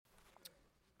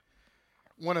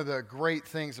One of the great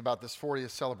things about this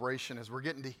 40th celebration is we're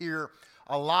getting to hear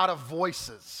a lot of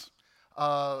voices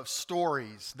of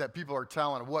stories that people are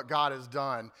telling of what God has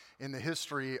done in the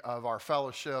history of our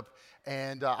fellowship.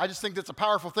 And I just think that's a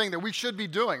powerful thing that we should be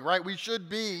doing, right? We should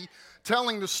be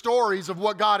telling the stories of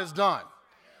what God has done.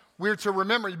 We're to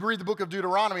remember, you read the book of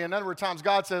Deuteronomy, a number of times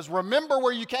God says, remember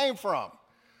where you came from.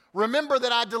 Remember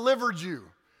that I delivered you.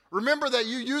 Remember that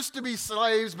you used to be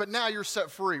slaves, but now you're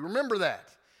set free. Remember that.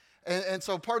 And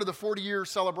so part of the 40-year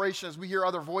celebration is we hear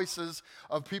other voices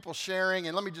of people sharing.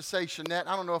 And let me just say, Shanette,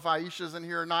 I don't know if Aisha's in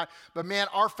here or not, but man,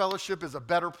 our fellowship is a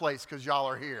better place because y'all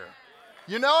are here.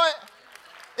 You know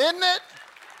it? Isn't it?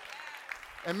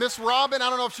 And Miss Robin, I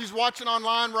don't know if she's watching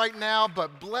online right now,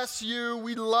 but bless you.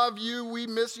 We love you. We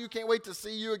miss you. Can't wait to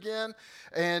see you again.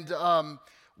 And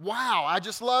wow, I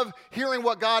just love hearing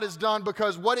what God has done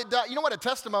because what it does, you know what a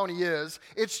testimony is?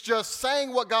 It's just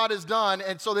saying what God has done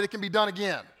and so that it can be done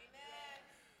again.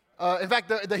 In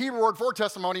fact, the Hebrew word for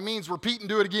testimony means repeat and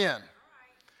do it again.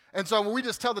 And so when we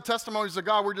just tell the testimonies of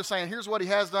God, we're just saying, here's what he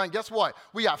has done. Guess what?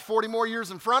 We got 40 more years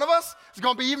in front of us. It's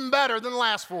going to be even better than the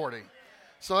last 40.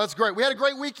 So that's great. We had a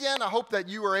great weekend. I hope that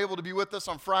you were able to be with us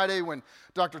on Friday when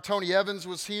Dr. Tony Evans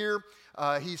was here.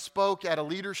 He spoke at a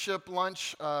leadership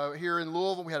lunch here in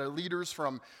Louisville. We had leaders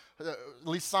from at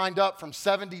least signed up from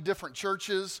 70 different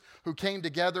churches who came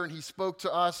together, and he spoke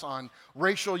to us on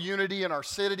racial unity in our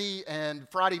city. And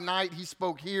Friday night, he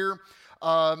spoke here.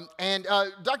 And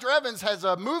Dr. Evans has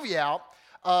a movie out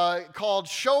called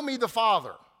Show Me the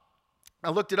Father.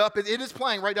 I looked it up. It is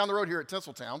playing right down the road here at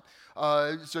Tinseltown,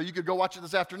 so you could go watch it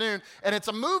this afternoon. And it's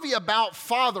a movie about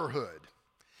fatherhood.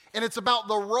 And it's about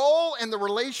the role and the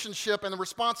relationship and the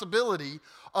responsibility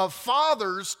of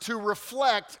fathers to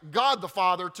reflect God the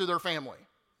Father to their family.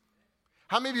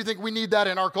 How many of you think we need that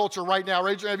in our culture right now?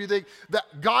 Raise your hand if you think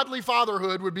that godly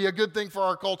fatherhood would be a good thing for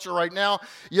our culture right now.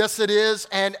 Yes, it is.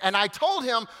 And I told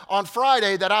him on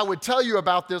Friday that I would tell you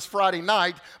about this Friday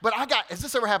night, but has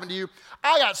this ever happened to you?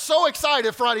 I got so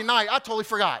excited Friday night, I totally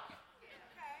forgot.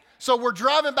 So we're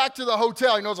driving back to the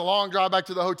hotel. He knows a long drive back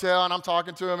to the hotel, and I'm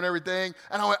talking to him and everything.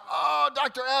 And I went, oh,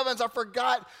 Dr. Evans, I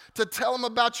forgot to tell him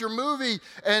about your movie.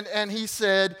 And he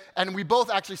said, and we both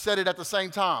actually said it at the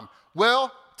same time.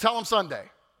 Well, tell him Sunday.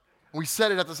 We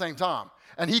said it at the same time.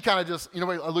 And he kind of just, we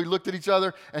looked at each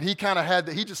other, and he kind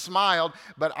of he just smiled.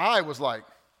 But I was like,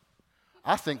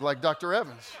 I think like Dr.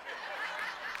 Evans.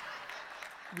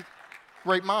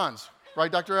 Great minds,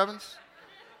 right, Dr. Evans?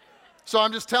 So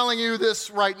I'm just telling you this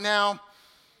right now.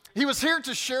 He was here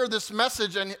to share this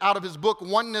message out of his book,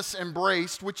 Oneness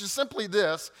Embraced, which is simply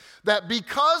this, that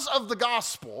because of the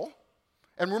gospel,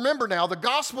 and remember now, the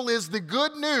gospel is the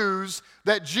good news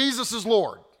that Jesus is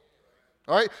Lord.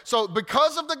 All right? So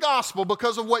because of the gospel,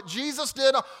 because of what Jesus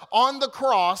did on the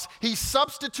cross, he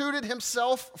substituted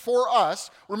himself for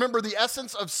us. Remember, the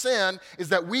essence of sin is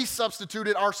that we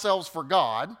substituted ourselves for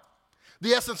God.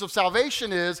 The essence of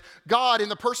salvation is God, in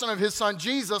the person of his son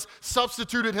Jesus,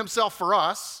 substituted himself for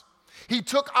us. He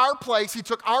took our place. He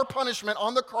took our punishment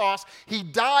on the cross. He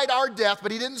died our death,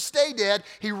 but he didn't stay dead.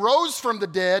 He rose from the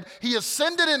dead. He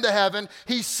ascended into heaven.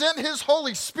 He sent his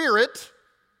Holy Spirit,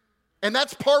 and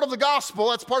that's part of the gospel.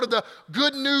 That's part of the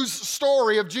good news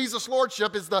story of Jesus'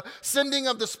 lordship is the sending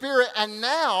of the Spirit. And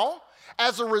now,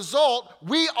 as a result,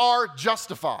 we are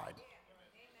justified.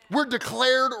 We're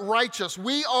declared righteous.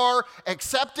 We are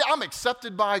accepted. I'm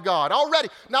accepted by God already.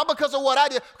 Not because of what I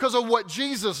did, because of what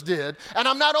Jesus did. And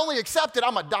I'm not only accepted,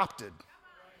 I'm adopted.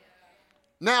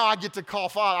 Now I get to call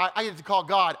Father. I get to call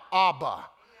God Abba.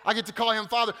 I get to call him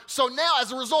Father. So now,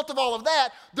 as a result of all of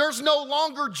that, there's no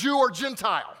longer Jew or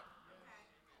Gentile.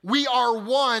 We are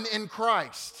one in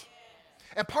Christ.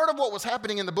 And part of what was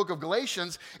happening in the book of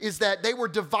Galatians is that they were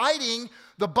dividing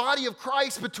the body of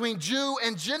Christ between Jew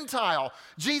and Gentile.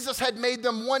 Jesus had made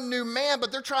them one new man, but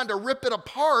they're trying to rip it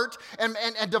apart and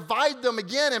divide them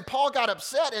again. And Paul got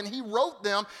upset, and he wrote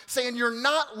them saying, you're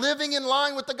not living in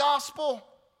line with the gospel.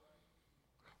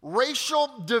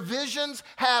 Racial divisions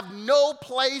have no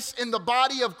place in the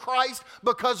body of Christ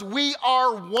because we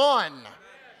are one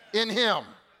in him.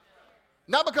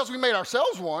 Not because we made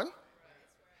ourselves one.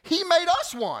 He made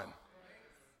us one.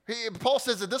 Paul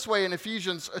says it this way in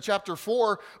Ephesians chapter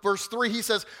 4, verse 3. He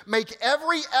says, make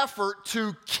every effort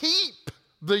to keep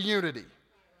the unity.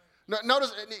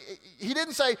 Notice, he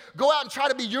didn't say, go out and try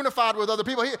to be unified with other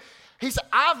people. He said,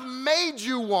 I've made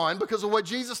you one because of what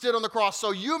Jesus did on the cross. So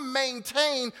you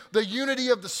maintain the unity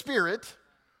of the Spirit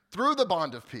through the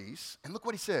bond of peace. And look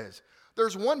what he says.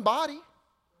 There's one body,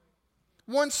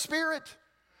 one Spirit.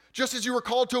 Just as you were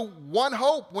called to one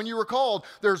hope when you were called.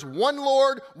 There's one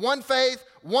Lord, one faith,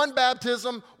 one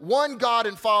baptism, one God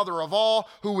and Father of all,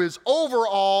 who is over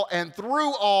all and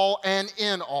through all and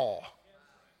in all.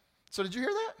 So did you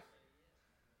hear that?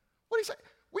 What did he say?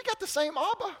 We got the same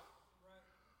Abba.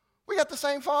 We got the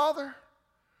same Father.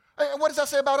 And what does that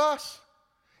say about us?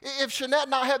 If Shanette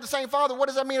and I have the same Father, what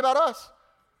does that mean about us?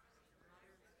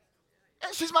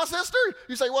 And she's my sister.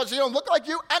 You say, well, she don't look like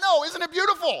you. I know, isn't it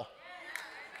beautiful?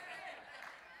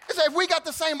 If we got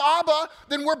the same Abba,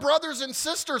 then we're brothers and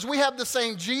sisters. We have the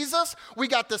same Jesus. We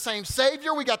got the same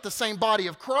Savior. We got the same body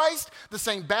of Christ, the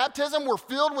same baptism. We're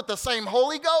filled with the same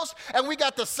Holy Ghost, and we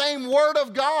got the same Word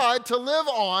of God to live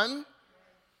on.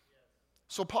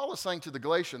 So Paul is saying to the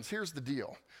Galatians, here's the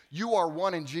deal. You are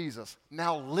one in Jesus.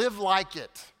 Now live like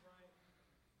it.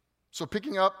 So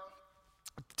picking up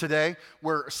today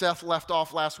where Seth left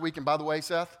off last week, and by the way,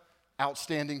 Seth,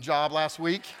 outstanding job last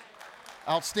week.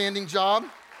 Outstanding job.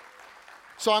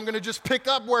 So I'm going to just pick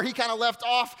up where he kind of left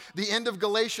off, the end of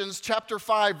Galatians chapter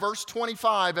 5, verse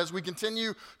 25. As we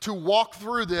continue to walk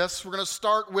through this, we're going to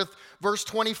start with verse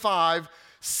 25.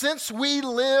 Since we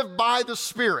live by the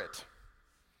Spirit.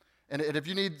 And if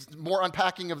you need more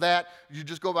unpacking of that, you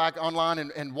just go back online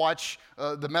and watch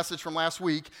the message from last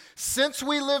week. Since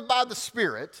we live by the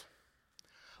Spirit,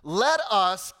 let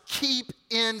us keep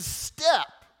in step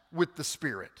with the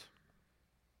Spirit.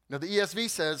 Now the ESV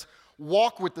says,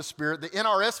 walk with the Spirit. The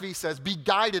NRSV says, be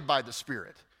guided by the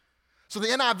Spirit. So the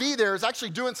NIV there is actually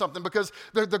doing something because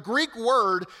the Greek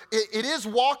word, it is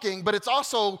walking, but it's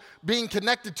also being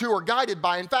connected to or guided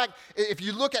by. In fact, if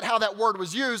you look at how that word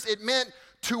was used, it meant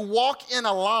to walk in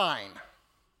a line.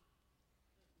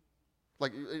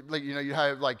 Like you know, you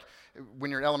have like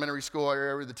when you're in elementary school,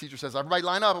 or the teacher says, everybody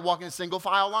line up and walk in a single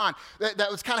file line.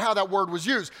 That was kind of how that word was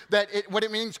used. What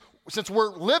it means, since we're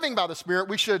living by the Spirit,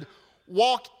 we should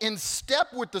walk in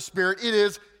step with the Spirit. It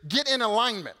is get in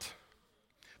alignment.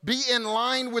 Be in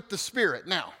line with the Spirit.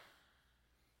 Now,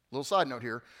 little side note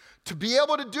here. To be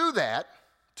able to do that,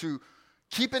 to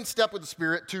keep in step with the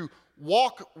Spirit, to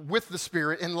walk with the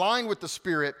Spirit, in line with the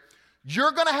Spirit,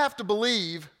 you're going to have to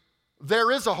believe there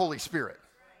is a Holy Spirit.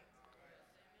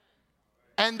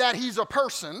 And that He's a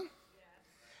person,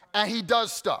 and He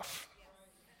does stuff.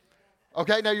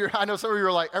 Okay, now I know some of you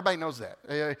are like, everybody knows that.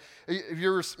 If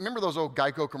you remember those old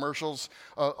Geico commercials?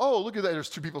 Oh, look at that, there's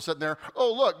two people sitting there.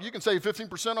 Oh, look, you can save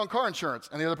 15% on car insurance.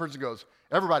 And the other person goes,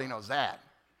 everybody knows that.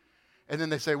 And then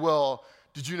they say, well,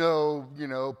 did you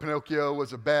know, Pinocchio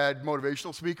was a bad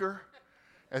motivational speaker?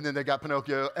 And then they got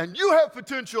Pinocchio, and you have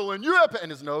potential, and you have, and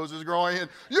his nose is growing, and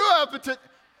you have potential.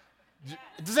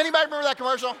 Does anybody remember that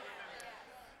commercial?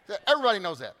 Everybody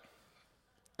knows that.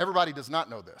 Everybody does not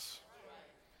know this.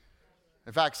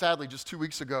 In fact, sadly, just 2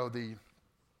 weeks ago, the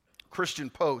Christian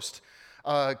Post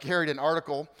carried an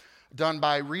article done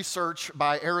by research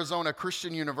by Arizona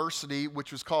Christian University,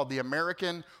 which was called the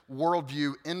American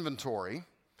Worldview Inventory.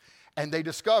 And they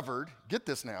discovered, get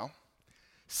this now,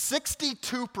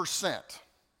 62%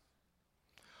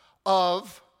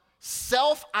 of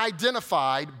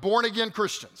self-identified born-again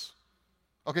Christians.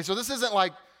 Okay, so this isn't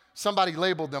like somebody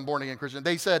labeled them born-again Christian.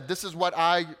 They said, this is what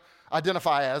I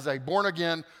identify as a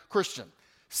born-again Christian.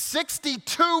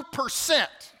 62%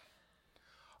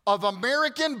 of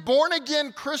American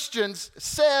born-again Christians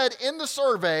said in the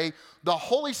survey, the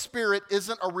Holy Spirit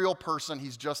isn't a real person,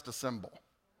 He's just a symbol.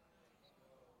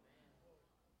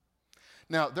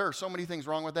 Now, there are so many things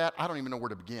wrong with that, I don't even know where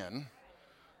to begin.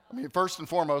 I mean, first and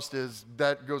foremost is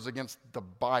that goes against the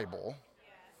Bible.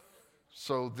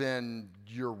 So then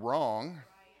you're wrong.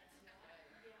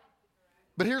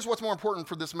 But here's what's more important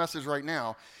for this message right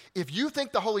now. If you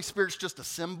think the Holy Spirit's just a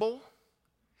symbol,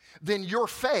 then your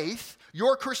faith,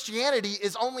 your Christianity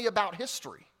is only about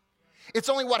history. It's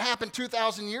only what happened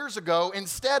 2,000 years ago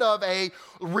instead of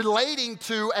relating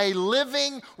to a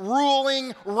living,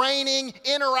 ruling, reigning,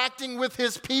 interacting with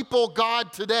His people,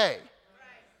 God today.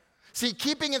 See,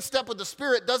 keeping in step with the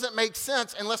Spirit doesn't make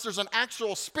sense unless there's an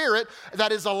actual Spirit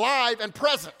that is alive and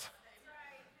present.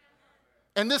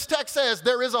 And this text says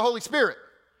there is a Holy Spirit.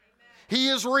 He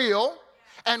is real,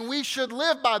 and we should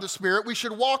live by the Spirit. We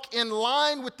should walk in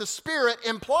line with the Spirit,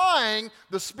 implying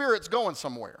the Spirit's going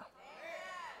somewhere.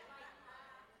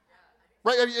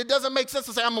 Right? It doesn't make sense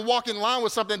to say I'm going to walk in line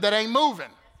with something that ain't moving.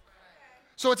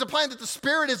 So it's a plan that the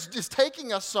Spirit is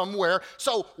taking us somewhere.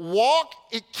 So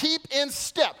keep in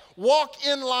step. Walk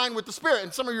in line with the Spirit.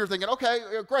 And some of you are thinking, okay,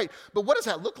 great, but what does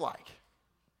that look like?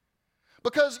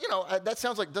 Because, doesn't that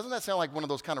sound like one of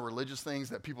those kind of religious things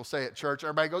that people say at church?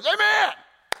 Everybody goes, amen!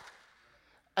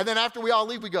 And then after we all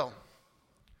leave, we go,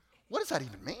 what does that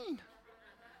even mean?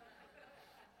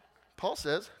 Paul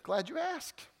says, glad you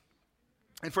asked.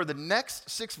 And for the next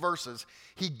 6 verses,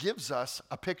 he gives us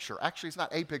a picture. Actually, it's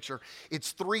not a picture.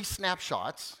 It's 3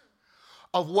 snapshots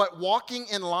of what walking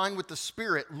in line with the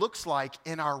Spirit looks like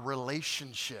in our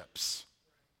relationships.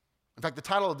 In fact, the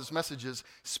title of this message is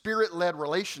Spirit-Led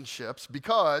Relationships,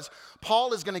 because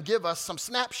Paul is going to give us some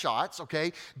snapshots,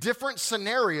 okay, different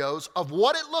scenarios of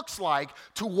what it looks like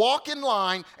to walk in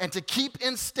line and to keep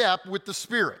in step with the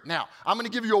Spirit. Now, I'm going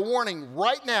to give you a warning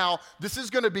right now. This is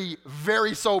going to be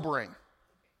very sobering.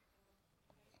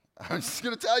 I'm just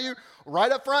going to tell you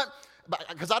right up front,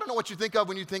 because I don't know what you think of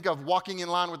when you think of walking in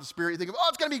line with the Spirit. You think of, oh,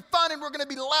 it's going to be fun, and we're going to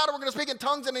be loud, and we're going to speak in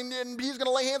tongues, and he's going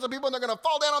to lay hands on people, and they're going to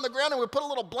fall down on the ground, and we'll put a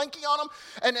little blankie on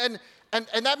them,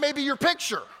 and that may be your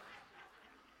picture.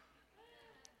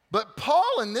 But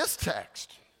Paul in this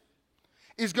text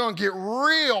is going to get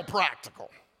real practical.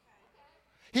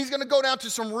 He's going to go down to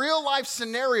some real life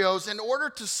scenarios in order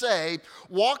to say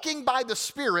walking by the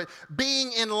Spirit,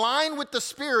 being in line with the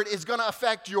Spirit, is going to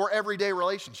affect your everyday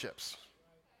relationships.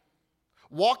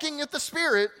 Walking with the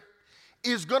Spirit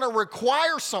is going to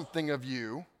require something of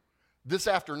you this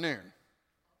afternoon.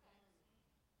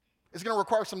 It's going to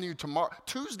require something of you tomorrow,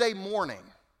 Tuesday morning.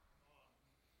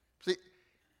 See,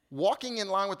 walking in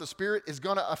line with the Spirit is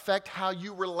going to affect how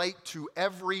you relate to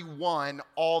everyone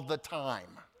all the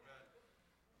time.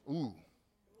 Ooh.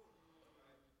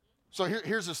 So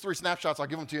here's those 3 snapshots. I'll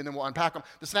give them to you, and then we'll unpack them.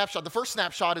 The first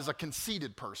snapshot is a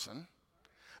conceited person.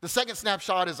 The second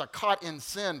snapshot is a caught in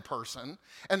sin person.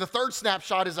 And the third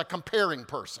snapshot is a comparing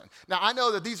person. Now, I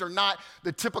know that these are not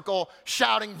the typical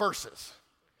shouting verses,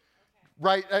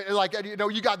 right? Like,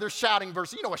 you got their shouting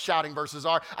verses. You know what shouting verses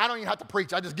are. I don't even have to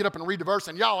preach. I just get up and read the verse,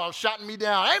 and y'all are shouting me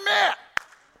down. Amen!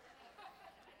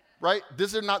 Right?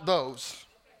 These are not those,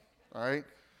 all right?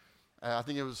 I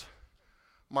think it was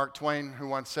Mark Twain who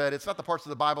once said, it's not the parts of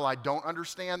the Bible I don't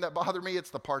understand that bother me, it's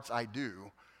the parts I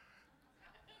do.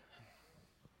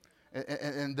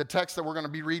 And the text that we're going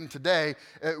to be reading today,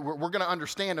 we're going to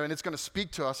understand it, and it's going to speak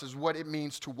to us as what it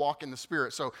means to walk in the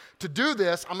Spirit. So to do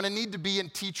this, I'm going to need to be in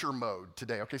teacher mode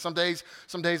today, okay? Some days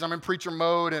I'm in preacher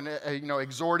mode and,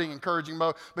 exhorting, encouraging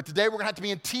mode. But today we're going to have to be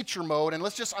in teacher mode, and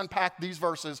let's just unpack these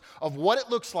verses of what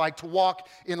it looks like to walk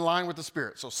in line with the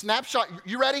Spirit. So snapshot,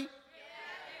 you ready?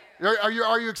 Yeah.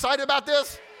 Are you excited about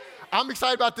this? I'm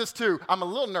excited about this too. I'm a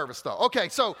little nervous though. Okay,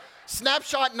 so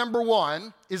snapshot number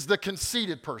 1 is the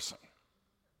conceited person.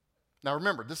 Now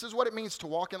remember, this is what it means to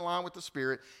walk in line with the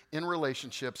Spirit in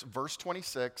relationships. Verse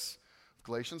 26,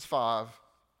 Galatians 5.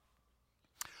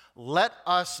 Let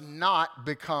us not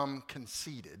become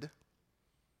conceited,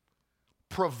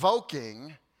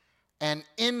 provoking and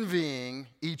envying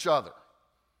each other.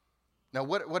 Now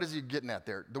what is he getting at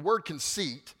there? The word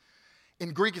conceit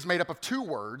in Greek is made up of 2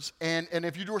 words, and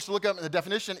if you were to look up in the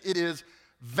definition, it is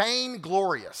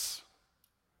vainglorious.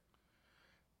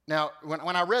 Now,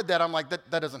 when I read that, I'm like,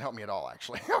 that doesn't help me at all,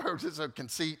 actually. It's a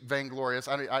conceit, vainglorious.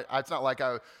 It's not like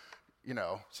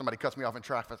somebody cuts me off in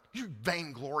traffic. You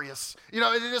vainglorious.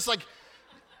 It's just like,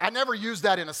 I never use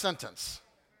that in a sentence.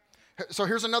 So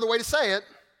here's another way to say it.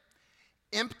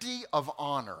 Empty of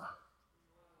honor.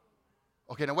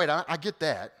 Okay, now wait, I get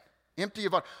that. Empty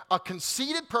of honor. A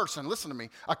conceited person, listen to me,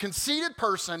 a conceited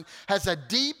person has a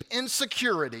deep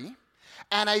insecurity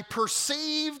and a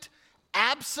perceived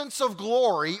absence of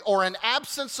glory or an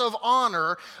absence of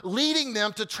honor, leading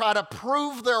them to try to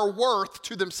prove their worth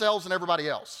to themselves and everybody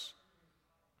else.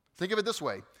 Think of it this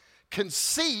way.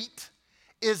 Conceit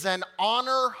is an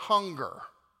honor hunger.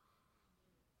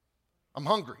 I'm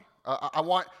hungry. I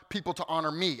want people to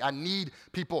honor me. I need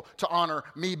people to honor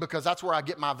me because that's where I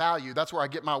get my value. That's where I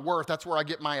get my worth. That's where I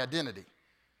get my identity.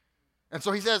 And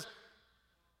so he says,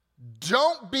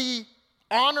 don't be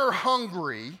honor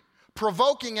hungry,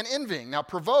 provoking and envying. Now,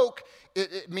 provoke,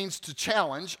 it means to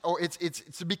challenge, or it's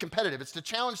to be competitive. It's to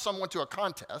challenge someone to a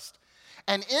contest.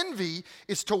 And envy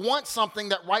is to want something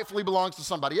that rightfully belongs to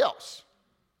somebody else.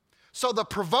 So the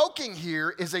provoking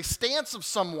here is a stance of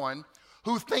someone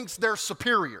who thinks they're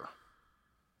superior.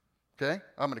 Okay?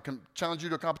 I'm going to challenge you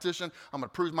to a competition. I'm going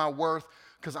to prove my worth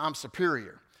because I'm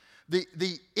superior.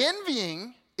 The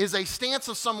envying is a stance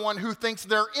of someone who thinks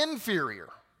they're inferior.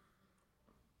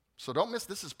 So don't miss,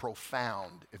 this is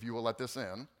profound, if you will let this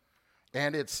in,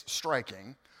 and it's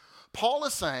striking. Paul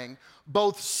is saying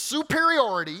both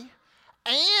superiority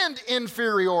and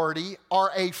inferiority are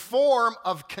a form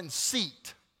of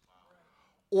conceit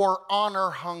or honor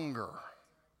hunger.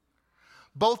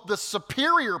 Both the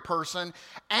superior person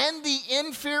and the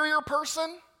inferior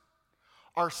person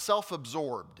are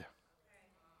self-absorbed.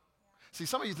 See,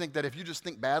 some of you think that if you just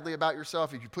think badly about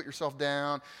yourself, if you put yourself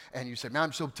down and you say, man,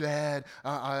 I'm so bad,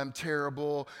 I'm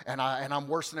terrible, and I'm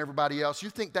worse than everybody else, you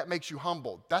think that makes you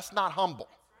humble. That's not humble.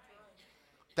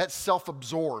 That's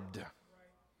self-absorbed.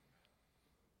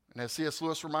 And as C.S.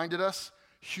 Lewis reminded us,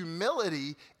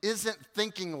 humility isn't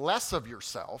thinking less of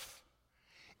yourself.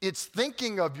 It's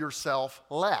thinking of yourself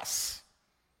less.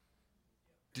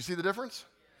 Do you see the difference?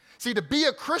 See, to be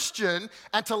a Christian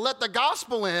and to let the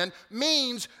gospel in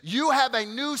means you have a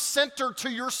new center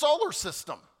to your solar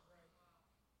system.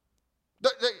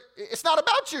 It's not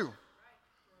about you.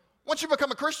 Once you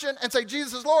become a Christian and say,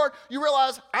 Jesus is Lord, you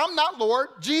realize I'm not Lord.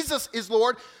 Jesus is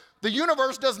Lord. The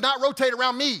universe does not rotate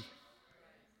around me.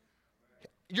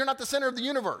 You're not the center of the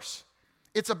universe.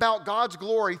 It's about God's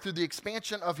glory through the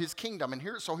expansion of his kingdom. And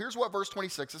here's what verse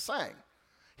 26 is saying.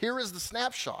 Here is the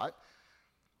snapshot.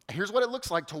 Here's what it looks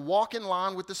like to walk in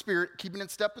line with the Spirit, keeping in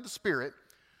step with the Spirit.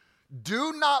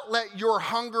 Do not let your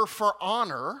hunger for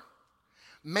honor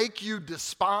make you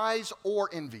despise or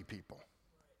envy people.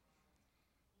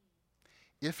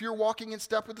 If you're walking in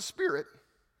step with the Spirit,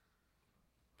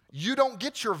 you don't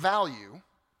get your value,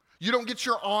 you don't get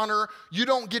your honor, you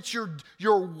don't get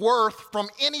your worth from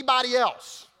anybody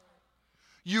else.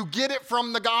 You get it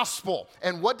from the gospel.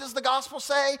 And what does the gospel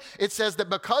say? It says that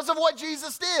because of what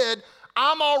Jesus did,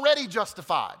 I'm already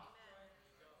justified.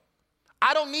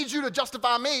 I don't need you to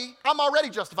justify me. I'm already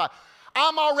justified.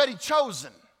 I'm already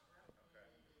chosen.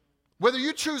 Whether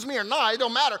you choose me or not, it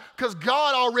don't matter, because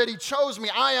God already chose me.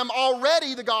 I am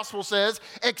already, the gospel says,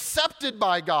 accepted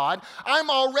by God. I'm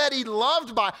already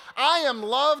loved by. I am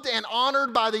loved and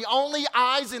honored by the only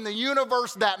eyes in the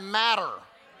universe that matter.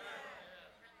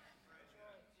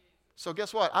 So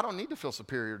guess what? I don't need to feel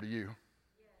superior to you.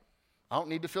 I don't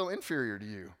need to feel inferior to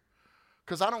you,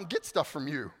 because I don't get stuff from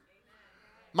you.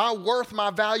 My worth,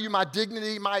 my value, my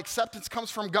dignity, my acceptance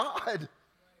comes from God.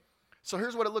 So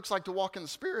here's what it looks like to walk in the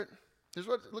Spirit. Here's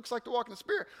what it looks like to walk in the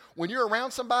Spirit. When you're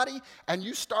around somebody and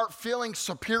you start feeling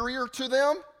superior to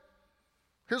them,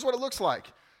 here's what it looks like.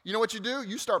 You know what you do?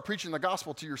 You start preaching the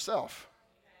gospel to yourself.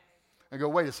 And go,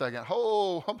 wait a second.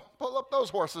 Oh, pull up those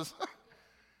horses.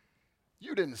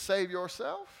 You didn't save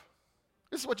yourself.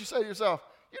 This is what you say to yourself.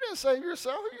 You didn't save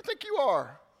yourself. Who do you think you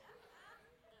are?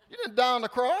 You didn't die on the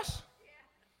cross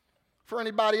for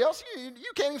anybody else. You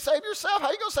can't even save yourself.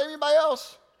 How you going to save anybody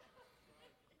else?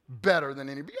 Better than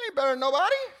anybody. You ain't better than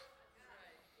nobody.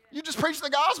 You just preach the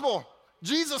gospel.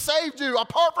 Jesus saved you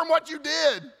apart from what you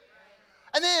did.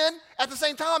 And then, at the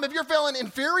same time, if you're feeling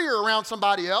inferior around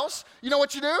somebody else, you know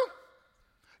what you do?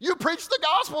 You preach the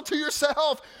gospel to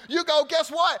yourself. You go,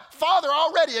 guess what? Father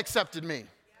already accepted me.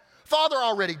 Father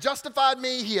already justified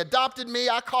me. He adopted me.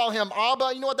 I call him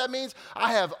Abba. You know what that means?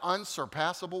 I have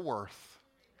unsurpassable worth.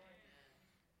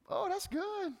 Oh, that's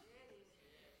good.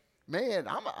 Man,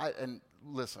 and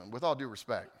listen, with all due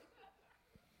respect,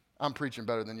 I'm preaching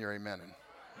better than you're amening.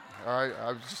 All right?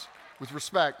 I was just, with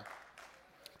respect.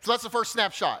 So that's the first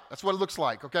snapshot. That's what it looks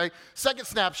like, okay? Second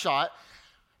snapshot,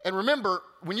 and remember,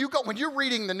 when you're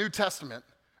reading the New Testament,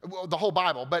 well, the whole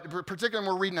Bible, but particularly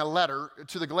when we're reading a letter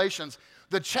to the Galatians,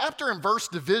 the chapter and verse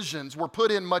divisions were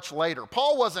put in much later.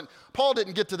 Paul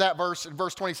didn't get to that verse in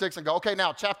verse 26 and go, okay,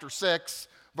 now chapter 6,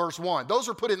 verse 1. Those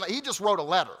are put in, he just wrote a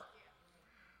letter.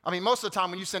 I mean, most of the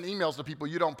time when you send emails to people,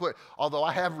 you don't put, although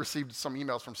I have received some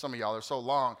emails from some of y'all, they're so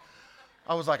long.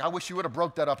 I was like, I wish you would have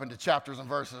broke that up into chapters and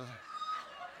verses.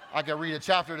 I could read a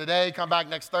chapter today, come back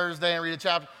next Thursday and read a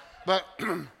chapter. But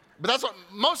that's what,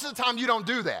 most of the time you don't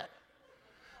do that.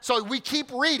 So we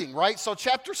keep reading, right? So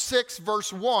chapter 6,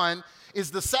 verse 1 is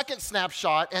the second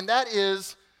snapshot, and that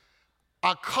is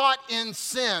a caught in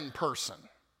sin person.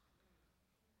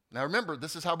 Now remember,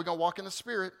 this is how we're going to walk in the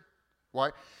Spirit,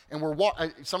 right? And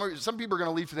some people are going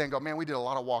to leave today and go, man, we did a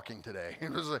lot of walking today.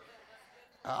 It was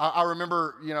I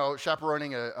remember,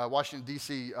 chaperoning a Washington,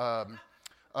 D.C.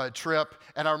 Trip,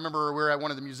 and I remember we were at one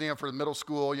of the museum for the middle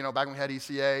school, back when we had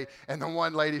ECA, and the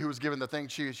one lady who was given the thing,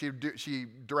 she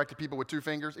directed people with two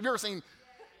fingers. Have you ever seen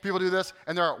people do this?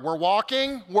 And we're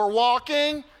walking,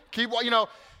 keep,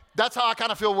 that's how I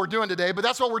kind of feel we're doing today, but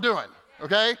that's what we're doing,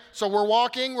 okay? So we're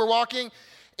walking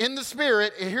in the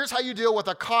Spirit. And here's how you deal with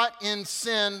a caught in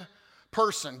sin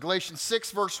person. Galatians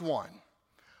 6, verse 1.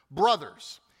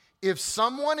 Brothers, if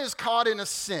someone is caught in a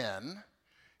sin,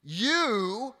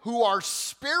 you who are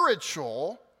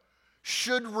spiritual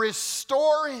should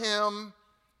restore him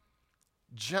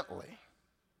gently.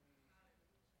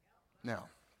 Now,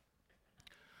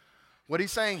 what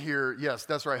he's saying here, yes,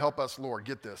 that's right, help us, Lord,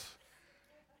 get this.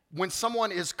 When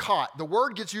someone is caught, the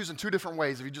word gets used in two different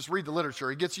ways. If you just read the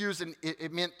literature, it gets used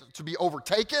it meant to be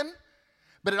overtaken,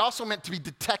 but it also meant to be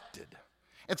detected.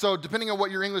 And so depending on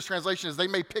what your English translation is, they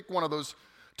may pick one of those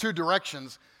two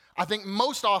directions. I think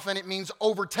most often it means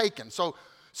overtaken. So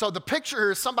the picture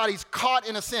here is somebody's caught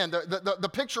in a sin. The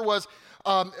picture was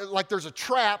like there's a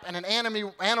trap and an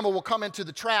animal will come into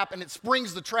the trap and it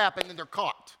springs the trap and then they're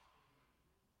caught.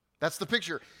 That's the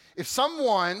picture. If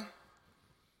someone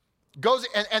goes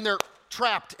and they're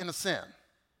trapped in a sin,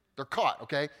 they're caught,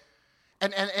 okay?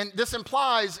 And this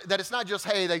implies that it's not just,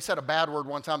 hey, they said a bad word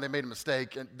one time, they made a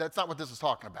mistake, and that's not what this is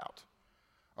talking about,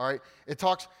 all right?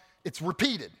 It's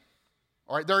repeated,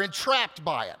 all right? They're entrapped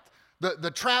by it.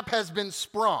 The trap has been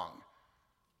sprung.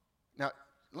 Now,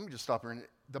 let me just stop here.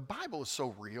 The Bible is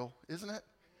so real, isn't it?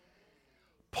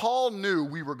 Paul knew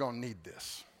we were going to need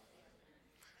this.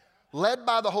 Led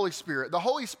by the Holy Spirit. The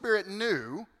Holy Spirit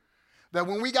knew that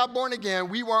when we got born again,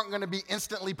 we weren't going to be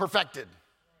instantly perfected.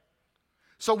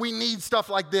 So we need stuff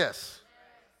like this.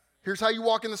 Here's how you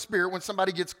walk in the Spirit when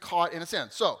somebody gets caught in a sin.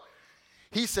 So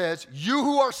he says, you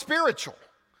who are spiritual.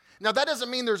 Now, that doesn't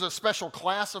mean there's a special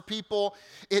class of people.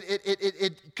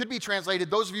 It could be translated,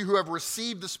 those of you who have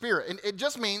received the Spirit. And it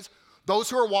just means those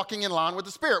who are walking in line with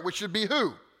the Spirit, which should be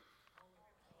who?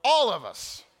 All of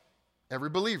us. Every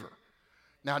believer.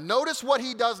 Now, notice what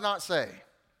he does not say.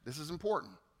 This is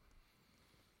important.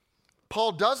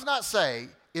 Paul does not say,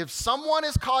 if someone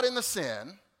is caught in the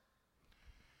sin,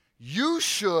 you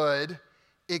should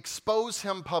expose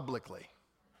him publicly.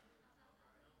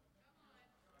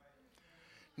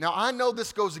 Now, I know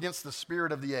this goes against the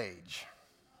spirit of the age.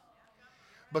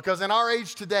 Because in our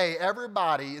age today,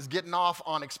 everybody is getting off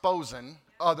on exposing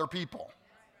other people.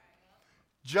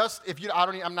 Just if you,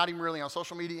 I'm not even really on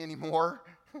social media anymore.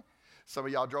 Some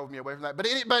of y'all drove me away from that.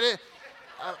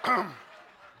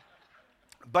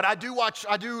 But I do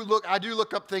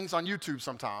look up things on YouTube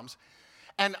sometimes.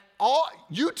 And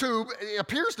YouTube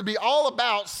appears to be all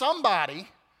about somebody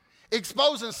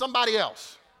exposing somebody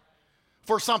else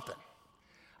for something.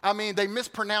 I mean, they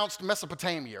mispronounced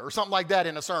Mesopotamia or something like that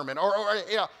in a sermon. Or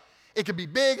you know, it could be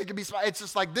big, it could be small. It's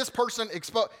just like this person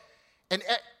exposed. And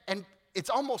it's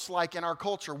almost like in our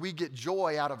culture, we get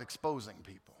joy out of exposing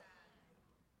people.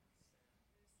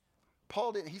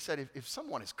 Paul didn't, he said, if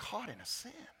someone is caught in a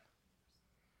sin,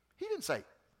 he didn't say,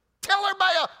 tell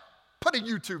everybody, put a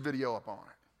YouTube video up on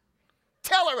it.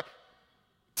 Tell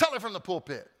her from the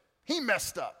pulpit. He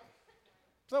messed up.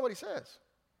 That's not what he says.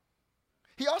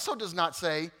 He also does not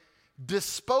say,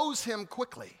 dispose him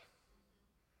quickly.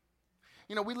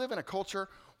 You know, we live in a culture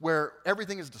where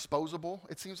everything is disposable,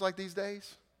 it seems like these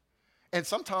days. And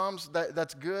sometimes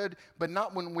that's good, but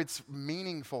not when it's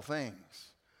meaningful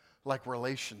things, like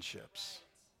relationships.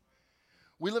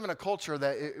 We live in a culture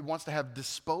that it wants to have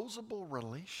disposable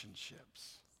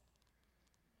relationships.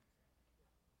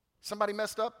 Somebody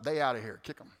messed up, they out of here.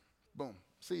 Kick them. Boom.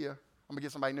 See ya. I'm going to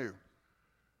get somebody new.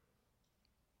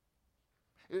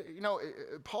 You know,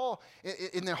 Paul,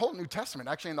 in the whole New Testament,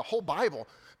 actually in the whole Bible,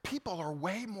 people are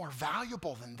way more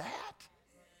valuable than that.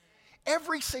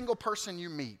 Every single person you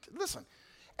meet, listen,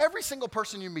 every single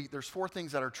person you meet, there's 4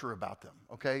 things that are true about them,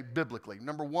 okay, biblically.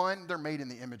 Number 1, they're made in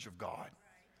the image of God.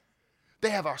 They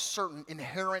have a certain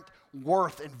inherent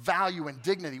worth and value and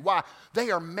dignity. Why?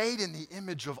 They are made in the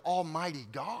image of Almighty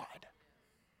God.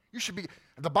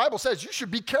 The Bible says you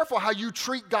should be careful how you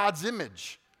treat God's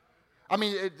image. I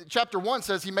mean, chapter 1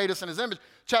 says he made us in his image.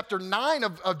 Chapter 9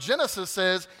 of Genesis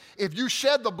says, if you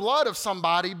shed the blood of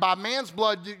somebody, by man's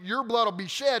blood, your blood will be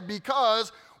shed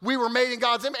because we were made in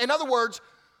God's image. In other words,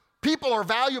 people are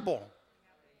valuable.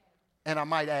 And I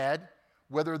might add,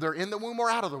 whether they're in the womb or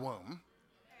out of the womb,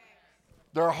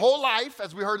 their whole life,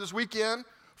 as we heard this weekend,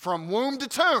 from womb to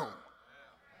tomb,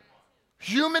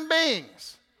 human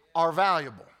beings are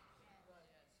valuable.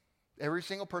 Every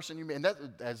single person you meet, and that,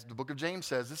 as the book of James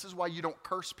says, this is why you don't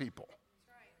curse people,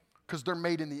 because they're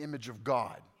made in the image of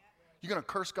God. You going to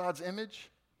curse God's image?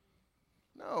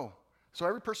 No. So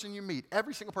every person you meet,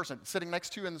 every single person sitting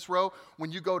next to you in this row,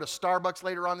 when you go to Starbucks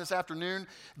later on this afternoon,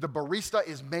 the barista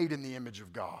is made in the image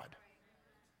of God.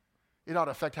 It ought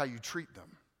to affect how you treat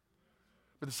them.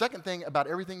 But the second thing about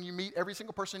everything you meet, every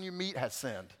single person you meet has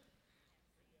sinned.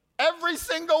 Every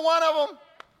single one of them.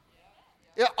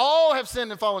 Yeah, all have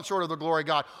sinned and fallen short of the glory of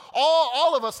God.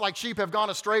 All of us like sheep have gone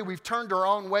astray. We've turned our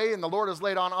own way, and the Lord has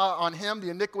laid on him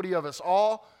the iniquity of us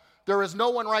all. There is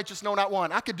no one righteous, no, not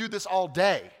one. I could do this all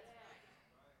day.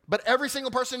 But every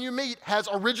single person you meet has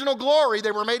original glory.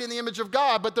 They were made in the image of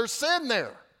God, but there's sin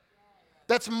there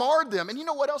that's marred them. And you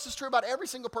know what else is true about every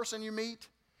single person you meet?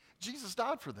 Jesus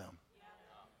died for them.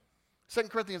 2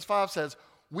 Corinthians 5 says,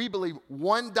 we believe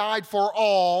one died for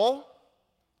all,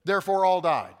 therefore all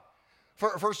died.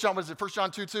 First John, what is it? 1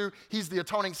 John 2:2, he's the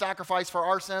atoning sacrifice for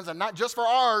our sins, and not just for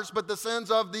ours, but the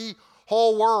sins of the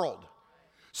whole world.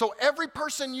 So every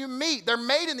person you meet, they're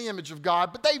made in the image of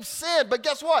God, but they've sinned. But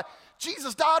guess what?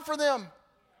 Jesus died for them.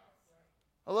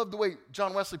 I love the way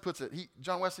John Wesley puts it.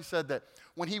 John Wesley said that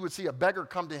when he would see a beggar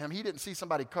come to him, he didn't see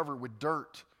somebody covered with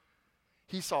dirt.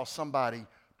 He saw somebody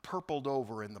purpled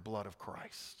over in the blood of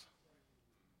Christ.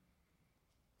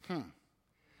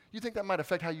 You think that might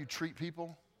affect how you treat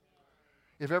people?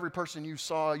 If every person you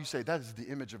saw, you say, that is the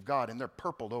image of God, and they're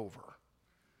purpled over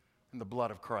in the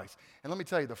blood of Christ. And let me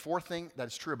tell you, the fourth thing that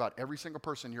is true about every single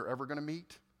person you're ever going to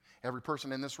meet, every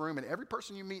person in this room, and every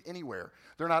person you meet anywhere,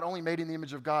 they're not only made in the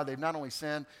image of God, they've not only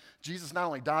sinned, Jesus not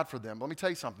only died for them, but let me tell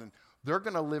you something, they're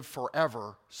going to live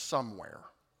forever somewhere.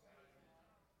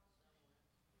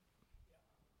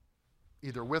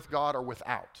 Either with God or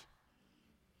without.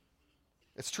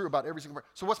 It's true about every single person.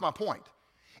 So what's my point?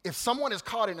 If someone is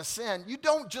caught in a sin, you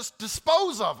don't just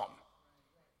dispose of them.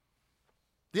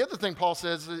 The other thing Paul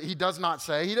says, he does not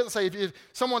say, he doesn't say if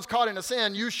someone's caught in a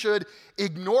sin, you should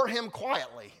ignore him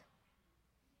quietly.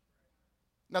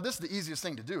 Now, this is the easiest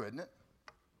thing to do, isn't it?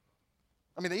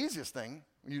 I mean, the easiest thing,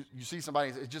 when you see somebody,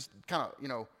 is just kind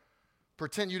of,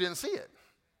 pretend you didn't see it.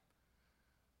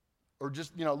 Or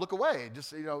just, look away.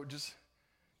 Just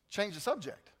change the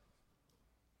subject.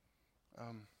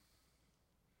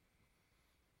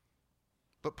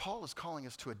 But Paul is calling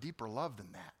us to a deeper love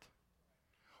than that.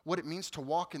 What it means to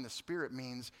walk in the Spirit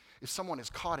means if someone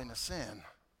is caught in a sin,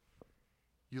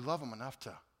 you love them enough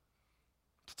to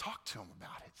talk to them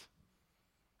about it.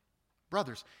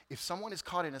 Brothers, if someone is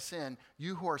caught in a sin,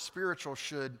 you who are spiritual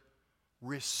should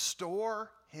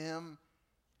restore him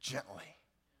gently.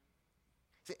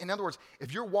 See, in other words,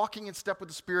 if you're walking in step with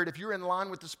the Spirit, if you're in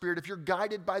line with the Spirit, if you're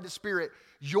guided by the Spirit,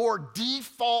 your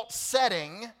default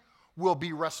setting will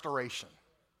be restoration.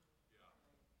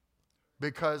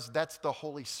 Because that's the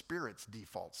Holy Spirit's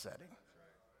default setting.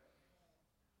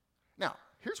 Now,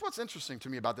 here's what's interesting to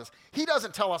me about this. He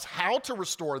doesn't tell us how to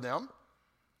restore them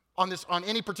on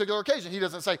any particular occasion. He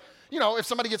doesn't say, if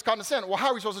somebody gets caught in a sin, well, how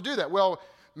are we supposed to do that? Well,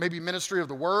 maybe ministry of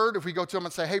the word. If we go to them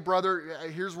and say, hey, brother,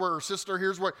 here's where, or sister,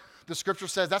 here's what the scripture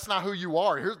says. That's not who you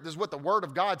are. This is what the word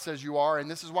of God says you are, and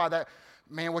this is why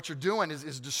what you're doing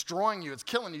is destroying you. It's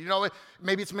killing you.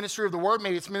 Maybe it's ministry of the word.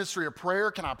 Maybe it's ministry of prayer.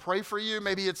 Can I pray for you?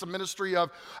 Maybe it's a ministry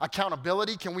of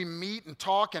accountability. Can we meet and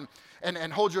talk and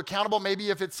hold you accountable?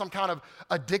 Maybe if it's some kind of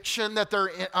addiction that they're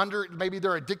under, maybe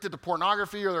they're addicted to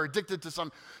pornography or they're addicted to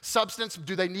some substance.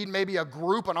 Do they need maybe a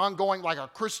group, an ongoing, like a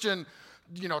Christian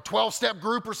 12-step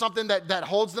group or something that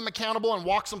holds them accountable and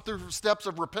walks them through steps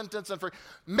of repentance and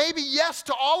maybe yes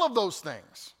to all of those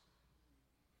things.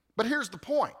 But here's the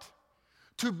point.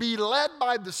 To be led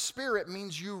by the Spirit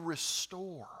means you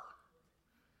restore.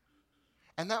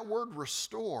 And that word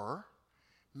restore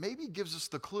maybe gives us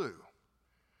the clue.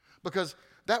 Because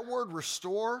that word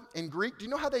restore in Greek, do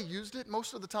you know how they used it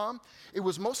most of the time? It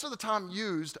was most of the time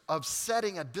used of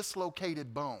setting a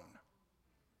dislocated bone.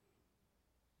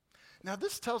 Now,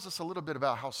 this tells us a little bit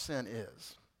about how sin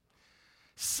is.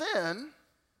 Sin,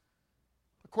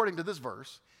 according to this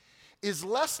verse, is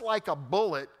less like a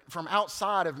bullet from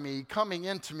outside of me coming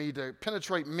into me to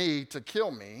penetrate me to kill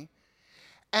me,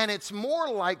 and it's more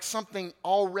like something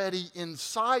already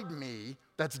inside me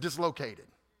that's dislocated.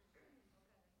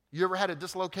 You ever had a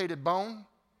dislocated bone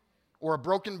or a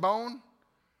broken bone?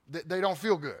 They don't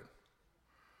feel good,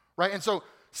 right? And so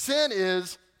sin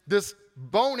is this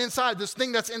bone inside, this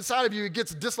thing that's inside of you, it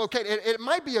gets dislocated. It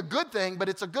might be a good thing, but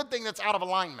it's a good thing that's out of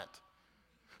alignment.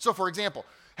 So for example,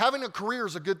 having a career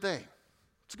is a good thing.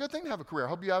 It's a good thing to have a career. I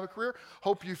hope you have a career.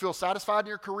 Hope you feel satisfied in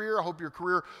your career. I hope your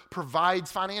career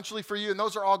provides financially for you, and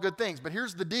those are all good things. But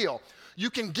here's the deal. You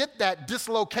can get that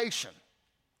dislocation.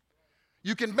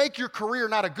 You can make your career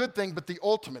not a good thing, but the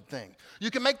ultimate thing. You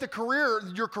can make your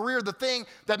career the thing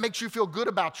that makes you feel good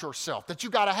about yourself, that you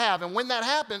got to have. And when that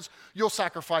happens, you'll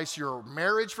sacrifice your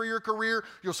marriage for your career.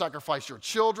 You'll sacrifice your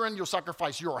children. You'll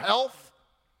sacrifice your health.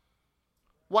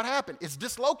 What happened? It's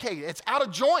dislocated. It's out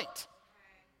of joint.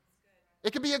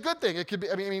 It could be a good thing. It could be,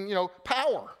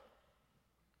 power,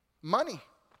 money,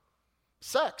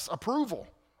 sex, approval,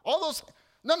 all those,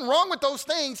 nothing wrong with those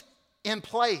things in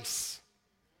place,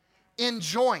 in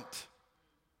joint.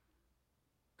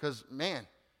 Because, man,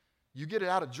 you get it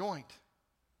out of joint,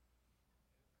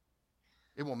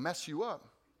 it will mess you up.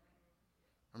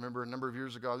 I remember a number of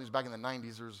years ago, it was back in the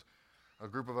 90s, there was a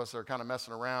group of us that were kind of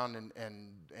messing around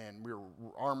and we were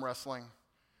arm wrestling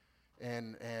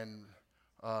and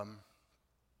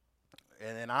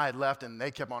then I had left, and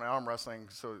they kept on arm wrestling.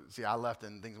 So, see, I left,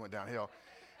 and things went downhill.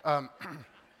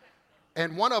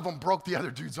 And one of them broke the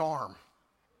other dude's arm.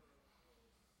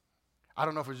 I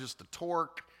don't know if it was just the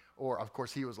torque or, of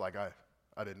course, he was like, I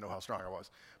didn't know how strong I was.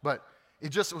 But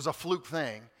it was a fluke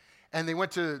thing. And they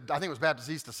went to, I think it was Baptist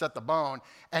East, to set the bone.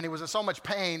 And it was in so much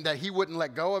pain that he wouldn't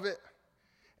let go of it.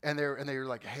 And they were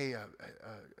like, hey,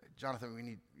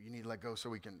 Jonathan, you need to let go so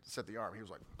we can set the arm. He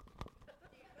was like,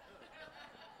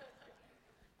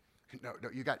 no,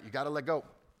 you got to let go.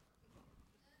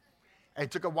 And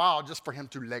it took a while just for him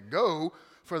to let go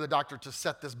for the doctor to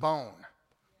set this bone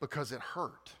because it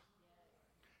hurt.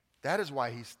 That is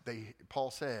why Paul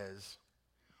says,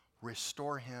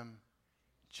 restore him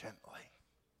gently.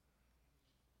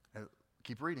 Now,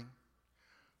 keep reading.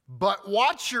 But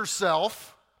watch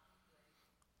yourself,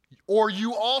 or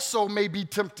you also may be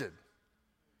tempted.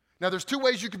 Now, there's two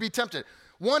ways you could be tempted.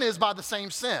 One is by the same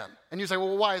sin. And you say,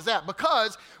 well, why is that?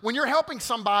 Because when you're helping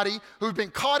somebody who's been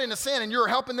caught in a sin and you're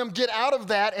helping them get out of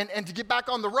that and to get back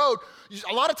on the road,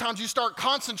 a lot of times you start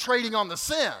concentrating on the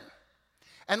sin.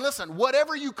 And listen,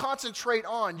 whatever you concentrate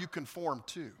on, you conform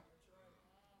to.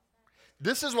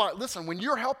 This is why, listen, when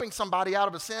you're helping somebody out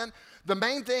of a sin, the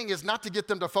main thing is not to get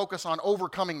them to focus on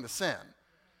overcoming the sin,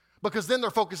 because then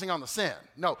they're focusing on the sin.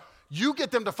 No, you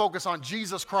get them to focus on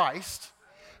Jesus Christ.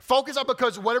 Focus on,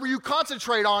 because whatever you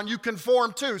concentrate on, you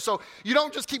conform to. So you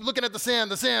don't just keep looking at the sin.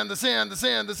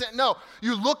 No,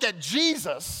 you look at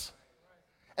Jesus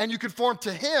and you conform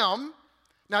to him.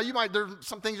 Now, there's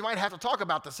some things you might have to talk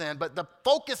about the sin, but the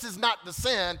focus is not the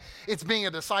sin. It's being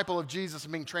a disciple of Jesus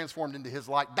and being transformed into his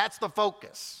light. That's the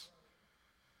focus.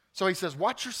 So he says,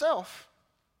 watch yourself,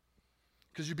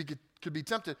 because you could be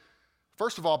tempted,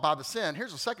 first of all, by the sin.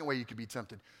 Here's the second way you could be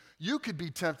tempted. You could be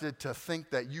tempted to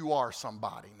think that you are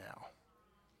somebody now,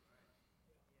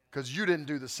 because you didn't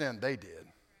do the sin they did.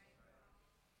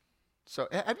 So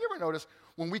have you ever noticed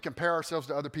when we compare ourselves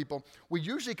to other people, we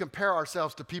usually compare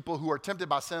ourselves to people who are tempted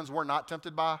by sins we're not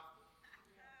tempted by?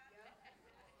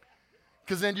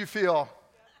 Because then you feel,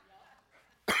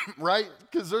 right?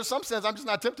 Because there's some sins I'm just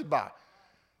not tempted by.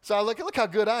 So I look how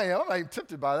good I am. I'm not even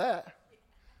tempted by that.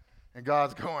 And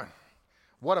God's going,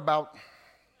 what about...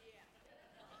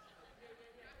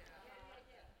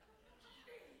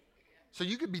 So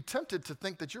you could be tempted to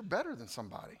think that you're better than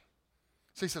somebody.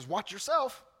 So he says, watch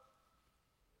yourself.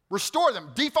 Restore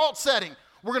them. Default setting.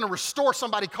 We're going to restore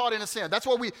somebody caught in a sin. That's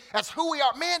who we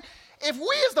are. Man, if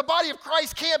we as the body of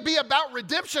Christ can't be about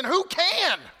redemption, who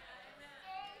can?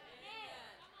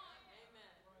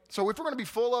 So if we're going to be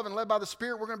full of and led by the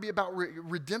Spirit, we're going to be about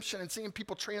redemption and seeing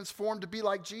people transformed to be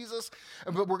like Jesus.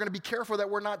 But we're going to be careful that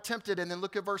we're not tempted. And then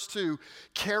look at verse 2.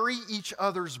 Carry each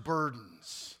other's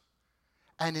burdens.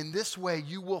 And in this way,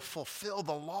 you will fulfill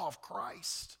the law of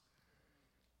Christ.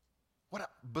 What a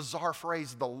bizarre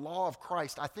phrase, the law of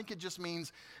Christ. I think it just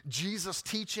means Jesus'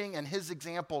 teaching and his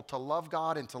example to love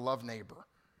God and to love neighbor.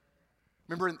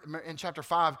 Remember in chapter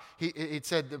 5,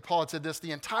 Paul had said this,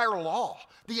 the entire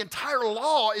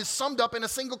law is summed up in a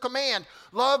single command.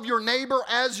 Love your neighbor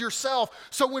as yourself.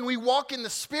 So when we walk in the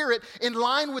Spirit, in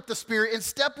line with the Spirit, in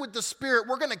step with the Spirit,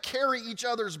 we're going to carry each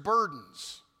other's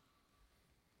burdens.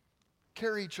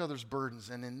 Carry each other's burdens,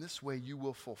 and in this way you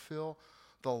will fulfill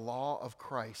the law of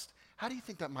Christ. How do you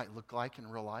think that might look like in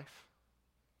real life?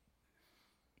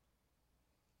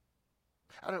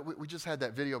 We just had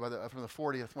that video from the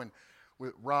 40th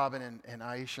with Robin and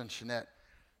Aisha and Shanette.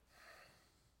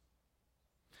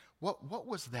 What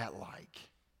was that like,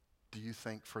 do you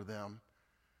think, for them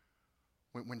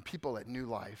when people at New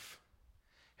Life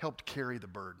helped carry the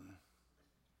burden?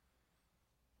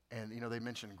 And, they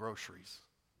mentioned groceries.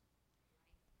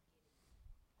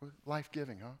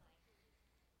 Life-giving, huh?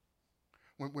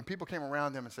 When people came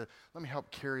around them and said, let me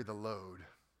help carry the load.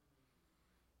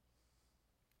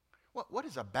 What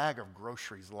is a bag of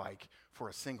groceries like for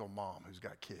a single mom who's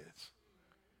got kids?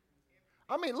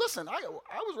 I mean, listen, I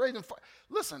was raising,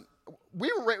 listen,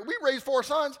 we raised 4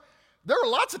 sons. There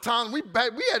were lots of times we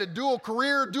had a dual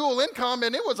career, dual income,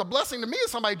 and it was a blessing to me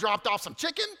if somebody dropped off some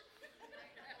chicken.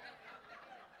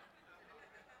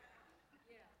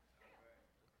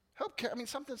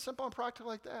 Something simple and practical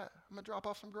like that. I'm going to drop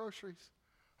off some groceries.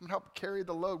 I'm going to help carry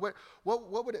the load.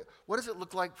 What does it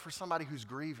look like for somebody who's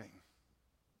grieving?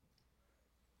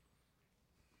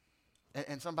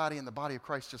 And somebody in the body of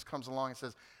Christ just comes along and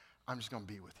says, I'm just going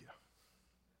to be with you.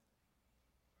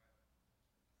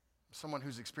 Someone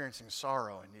who's experiencing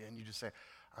sorrow, and you just say,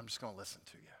 I'm just going to listen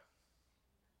to you.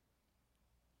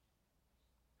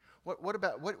 What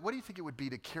do you think it would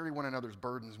be to carry one another's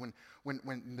burdens when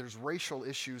there's racial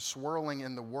issues swirling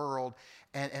in the world,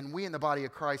 and we in the body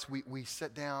of Christ, we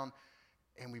sit down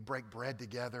and we break bread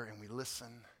together and we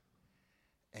listen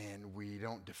and we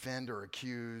don't defend or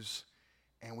accuse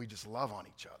and we just love on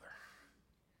each other.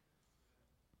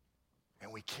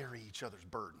 And we carry each other's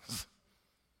burdens.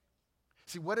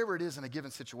 See, whatever it is in a given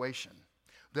situation,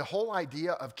 the whole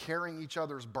idea of carrying each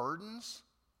other's burdens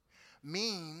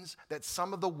means that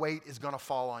some of the weight is going to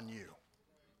fall on you.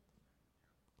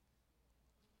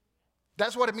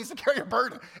 That's what it means to carry a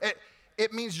burden.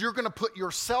 It means you're going to put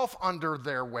yourself under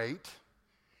their weight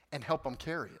and help them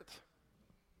carry it,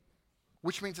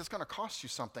 which means it's going to cost you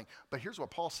something. But here's what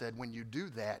Paul said: when you do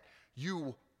that,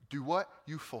 you do what?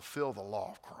 You fulfill the law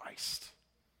of Christ.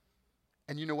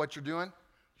 And you know what you're doing?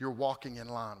 You're walking in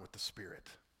line with the Spirit.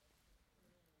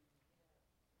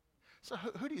 So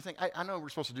who do you think? I know we're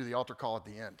supposed to do the altar call at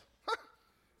the end.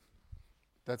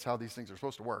 That's how these things are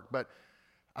supposed to work. But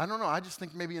I don't know. I just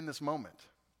think maybe in this moment,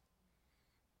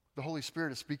 the Holy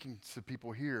Spirit is speaking to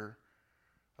people here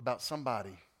about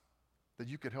somebody that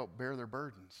you could help bear their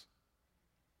burdens.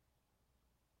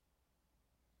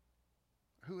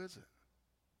 Who is it?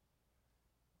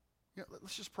 You know,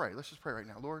 let's just pray. Let's just pray right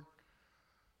now. Lord,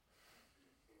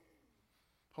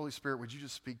 Holy Spirit, would you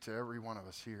just speak to every one of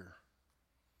us here?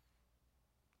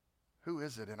 Who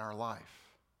is it in our life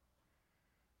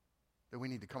that we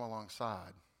need to come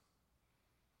alongside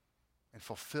and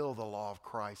fulfill the law of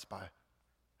Christ by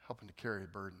helping to carry a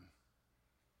burden?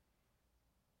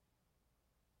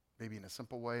 Maybe in a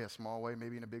simple way, a small way,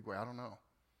 maybe in a big way. I don't know.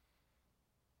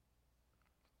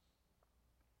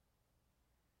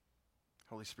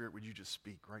 Holy Spirit, would you just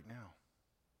speak right now?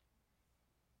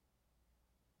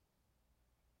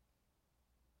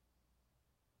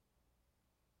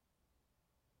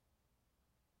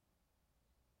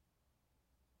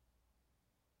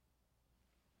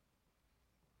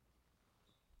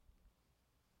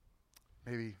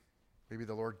 Maybe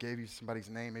the Lord gave you somebody's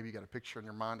name. Maybe you got a picture in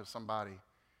your mind of somebody.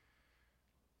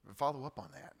 But follow up on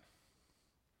that.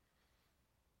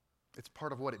 It's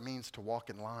part of what it means to walk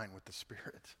in line with the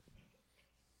Spirit.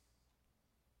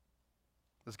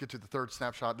 Let's get to the third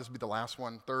snapshot. This will be the last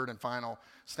one. Third and final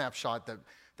snapshot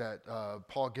that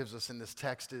Paul gives us in this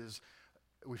text is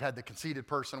we've had the conceited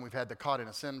person, we've had the caught in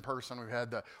a sin person, we're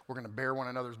going to bear one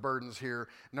another's burdens here.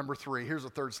 Number 3, here's the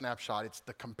third snapshot. It's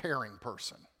the comparing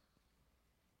person.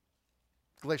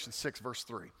 Galatians 6, verse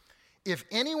 3. If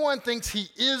anyone thinks he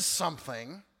is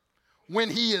something when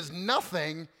he is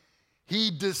nothing, he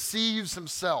deceives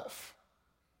himself.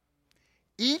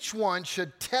 Each one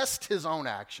should test his own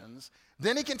actions.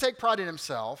 Then he can take pride in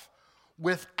himself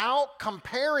without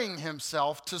comparing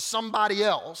himself to somebody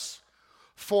else,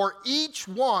 for each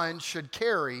one should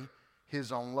carry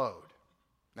his own load.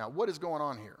 Now, what is going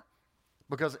on here?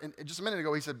 Because just a minute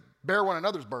ago, he said, bear one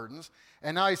another's burdens.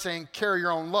 And now he's saying, carry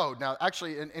your own load. Now,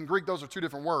 actually, in Greek, those are two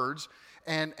different words.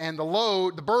 And the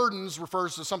load, the burdens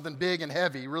refers to something big and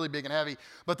heavy, really big and heavy.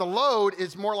 But the load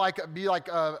is more like a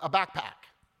backpack.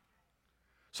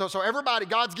 So everybody,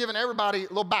 God's given everybody a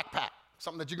little backpack,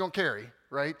 something that you're going to carry,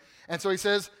 right? And so he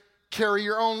says, carry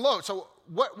your own load. So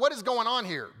what is going on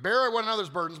here? Bear one another's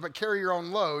burdens, but carry your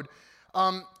own load.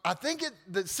 I think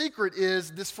the secret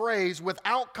is this phrase,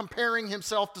 without comparing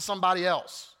himself to somebody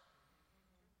else.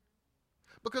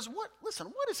 Because what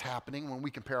is happening when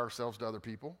we compare ourselves to other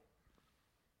people?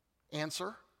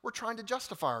 Answer, we're trying to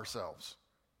justify ourselves,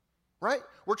 right?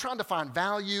 We're trying to find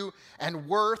value and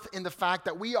worth in the fact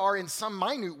that we are in some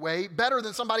minute way better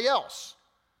than somebody else.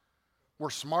 We're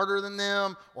smarter than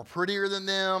them, or prettier than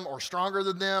them, or stronger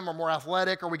than them, or more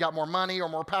athletic, or we got more money, or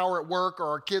more power at work, or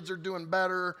our kids are doing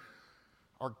better.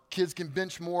 Our kids can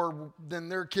bench more than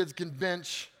their kids can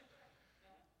bench.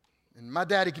 And my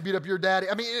daddy can beat up your daddy.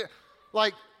 I mean,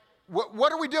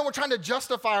 what are we doing? We're trying to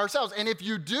justify ourselves. And if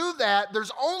you do that,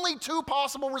 there's only two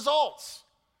possible results.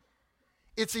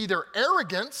 It's either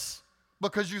arrogance,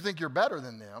 because you think you're better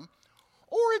than them,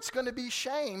 or it's going to be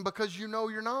shame because you know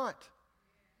you're not.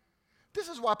 This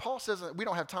is why Paul says, we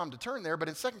don't have time to turn there, but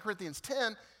in 2 Corinthians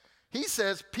 10, he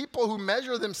says, people who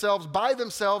measure themselves by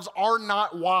themselves are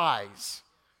not wise.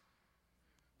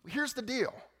 Here's the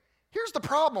deal. Here's the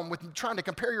problem with trying to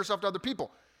compare yourself to other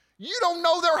people. You don't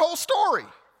know their whole story.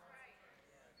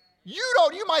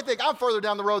 You might think I'm further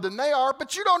down the road than they are,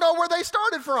 but you don't know where they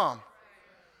started from.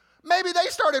 Maybe they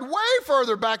started way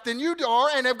further back than you are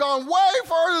and have gone way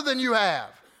further than you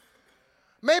have.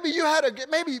 Maybe you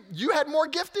had more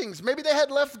giftings. Maybe they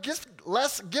had less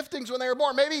giftings when they were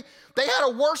born. Maybe they had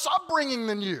a worse upbringing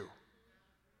than you.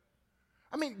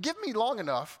 I mean, give me long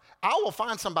enough, I will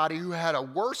find somebody who had a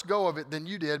worse go of it than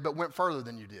you did, but went further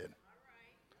than you did.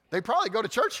 They probably go to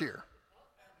church here.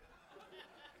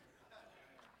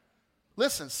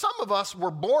 Listen, some of us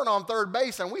were born on third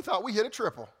base and we thought we hit a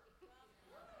triple.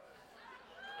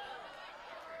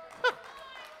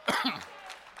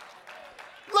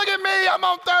 I'm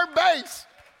on third base.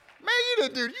 Man, you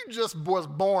didn't, dude. You just was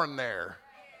born there.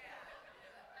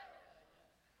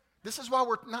 This is why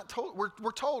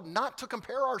we're told not to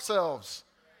compare ourselves.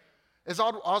 As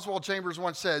Oswald Chambers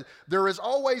once said, there is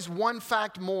always one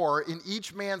fact more in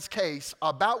each man's case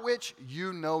about which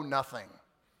you know nothing.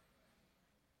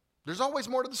 There's always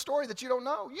more to the story that you don't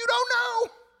know. You don't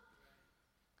know.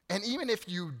 And even if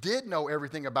you did know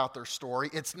everything about their story,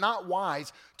 it's not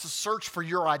wise to search for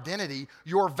your identity,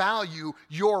 your value,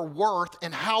 your worth,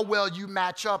 and how well you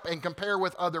match up and compare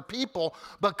with other people,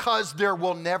 because there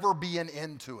will never be an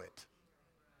end to it.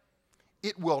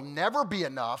 It will never be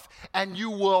enough, and you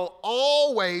will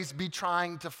always be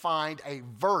trying to find a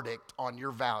verdict on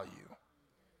your value.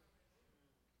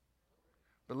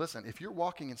 But listen, if you're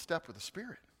walking in step with the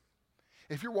Spirit,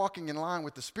 if you're walking in line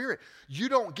with the Spirit, you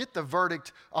don't get the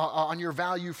verdict on your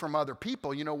value from other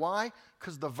people. You know why?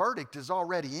 Because the verdict is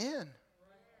already in.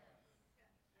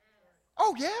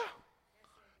 Oh, yeah.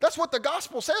 That's what the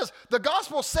gospel says. The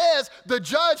gospel says the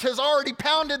judge has already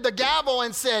pounded the gavel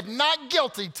and said, not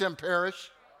guilty, Tim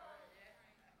Parrish.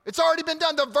 It's already been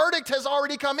done. The verdict has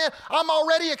already come in. I'm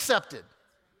already accepted.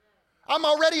 I'm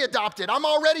already adopted. I'm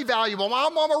already valuable.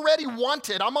 I'm already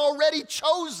wanted. I'm already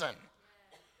chosen.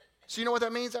 So you know what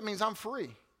that means? That means I'm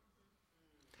free.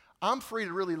 I'm free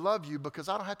to really love you because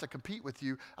I don't have to compete with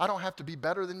you. I don't have to be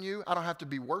better than you. I don't have to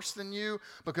be worse than you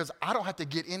because I don't have to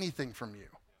get anything from you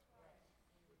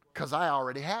because I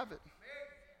already have it.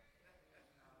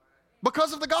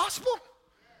 Because of the gospel.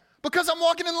 Because I'm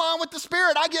walking in line with the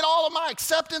Spirit. I get all of my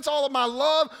acceptance, all of my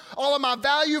love, all of my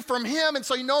value from Him. And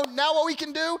so you know now what we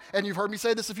can do, and you've heard me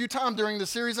say this a few times during the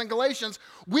series in Galatians,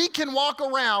 we can walk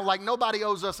around like nobody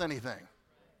owes us anything.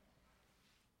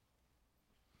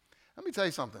 Let me tell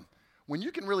you something. When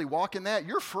you can really walk in that,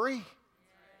 you're free.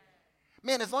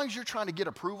 Man, as long as you're trying to get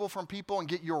approval from people and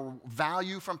get your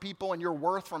value from people and your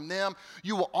worth from them,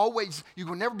 you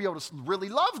will never be able to really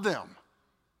love them.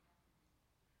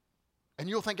 And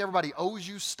you'll think everybody owes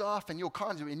you stuff, and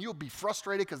you'll be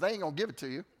frustrated because they ain't gonna give it to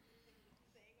you.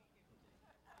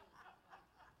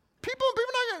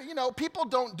 People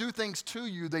don't do things to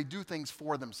you, they do things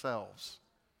for themselves.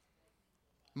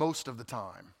 Most of the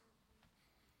time.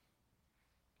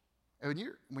 And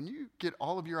when you get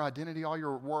all of your identity, all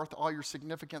your worth, all your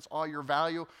significance, all your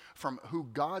value from who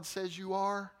God says you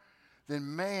are,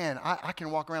 then man, I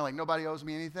can walk around like nobody owes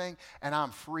me anything, and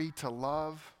I'm free to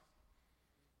love.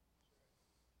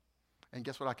 And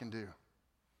guess what I can do?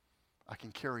 I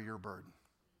can carry your burden.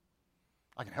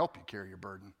 I can help you carry your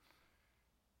burden,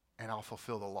 and I'll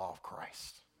fulfill the law of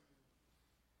Christ.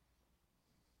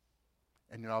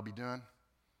 And you know what I'll be doing?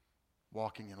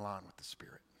 Walking in line with the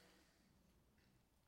Spirit.